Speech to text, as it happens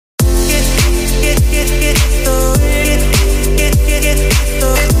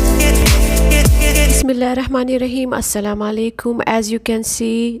Bismillahirrahmanirrahim. Assalamu alaikum. As you can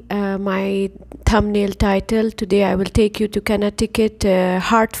see my thumbnail title, today I will take you to Connecticut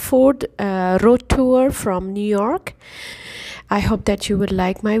Hartford Road tour from New York. I hope that you will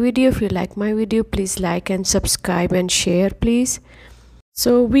like my video. If you like my video, please like and subscribe and share, please.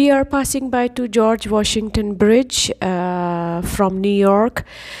 So we are passing by to George Washington Bridge from New York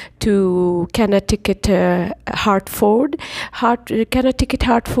to Connecticut Hartford. Connecticut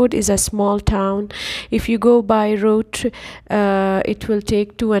Hartford is a small town. If you go by road, it will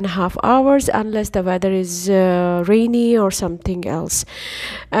take 2.5 hours unless the weather is rainy or something else.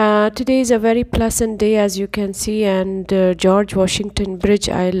 Today is a very pleasant day, as you can see, and George Washington Bridge,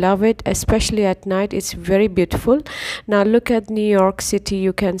 I love it, especially at night. It's very beautiful. Now look at New York City.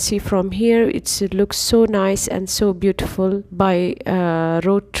 You can see from here it looks so nice and so beautiful by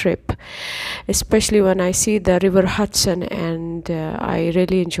road trip, especially when I see the River Hudson, and I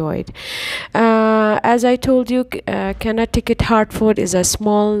really enjoyed. As I told you, Connecticut Hartford is a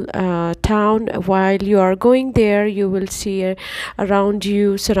small town. While you are going there, you will see around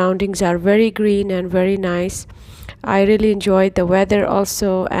you surroundings are very green and very nice. I really enjoyed the weather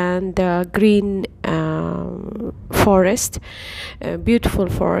also, and the green forest, beautiful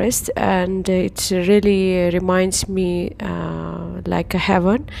forest, and it really reminds me like a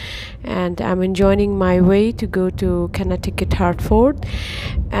heaven. And I'm enjoying my way to go to Connecticut Hartford,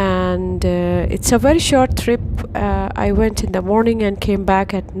 and it's a very short trip. I went in the morning and came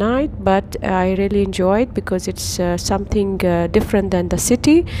back at night, but I really enjoyed because it's something different than the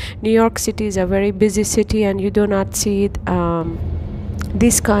city. New York City is a very busy city, and you do not see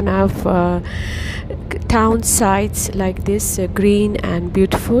this kind of town sites like this, green and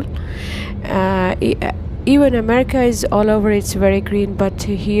beautiful. Even America is all over, it's very green, but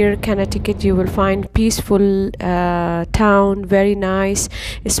here Connecticut you will find peaceful town, very nice,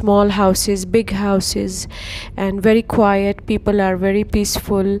 small houses, big houses, and very quiet. People are very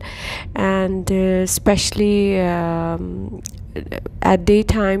peaceful, and especially at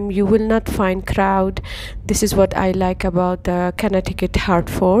daytime you will not find crowd. This is what I like about the Connecticut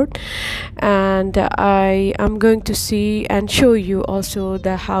Hartford, and I am going to see and show you also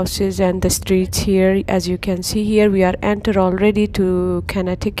the houses and the streets here. As you can see here, we are entered already to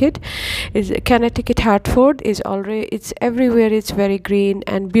Connecticut. Connecticut Hartford is already, it's everywhere, it's very green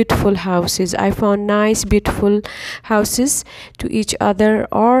and beautiful houses. I found nice beautiful houses to each other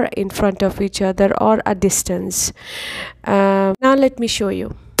or in front of each other or a distance. Now let me show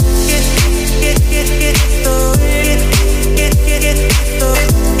you.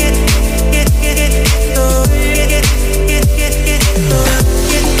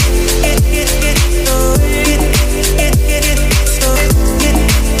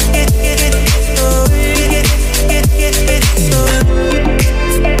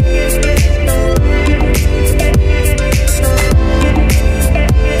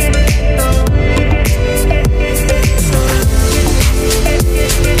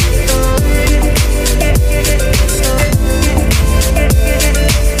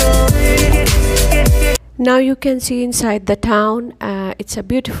 Now you can see inside the town. It's a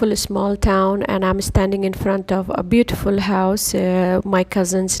beautiful small town, and I'm standing in front of a beautiful house. My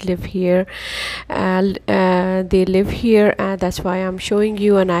cousins live here. They live here, and that's why I'm showing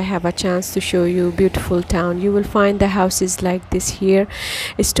you, and I have a chance to show you beautiful town. You will find the houses like this here.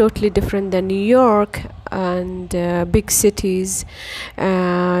 It's totally different than New York and big cities.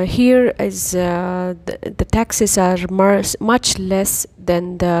 Here is the taxes are much less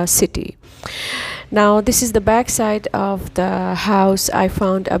than the city. Now this is the back side of the house. I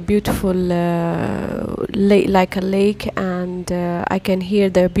found a beautiful lake, like a lake, and I can hear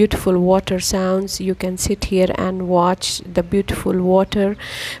the beautiful water sounds. You can sit here and watch the beautiful water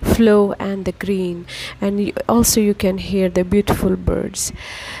flow and the green, and also you can hear the beautiful birds.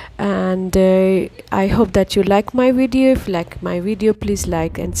 And I hope that you like my video. If you like my video, please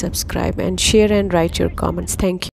like and subscribe and share and write your comments. Thank you.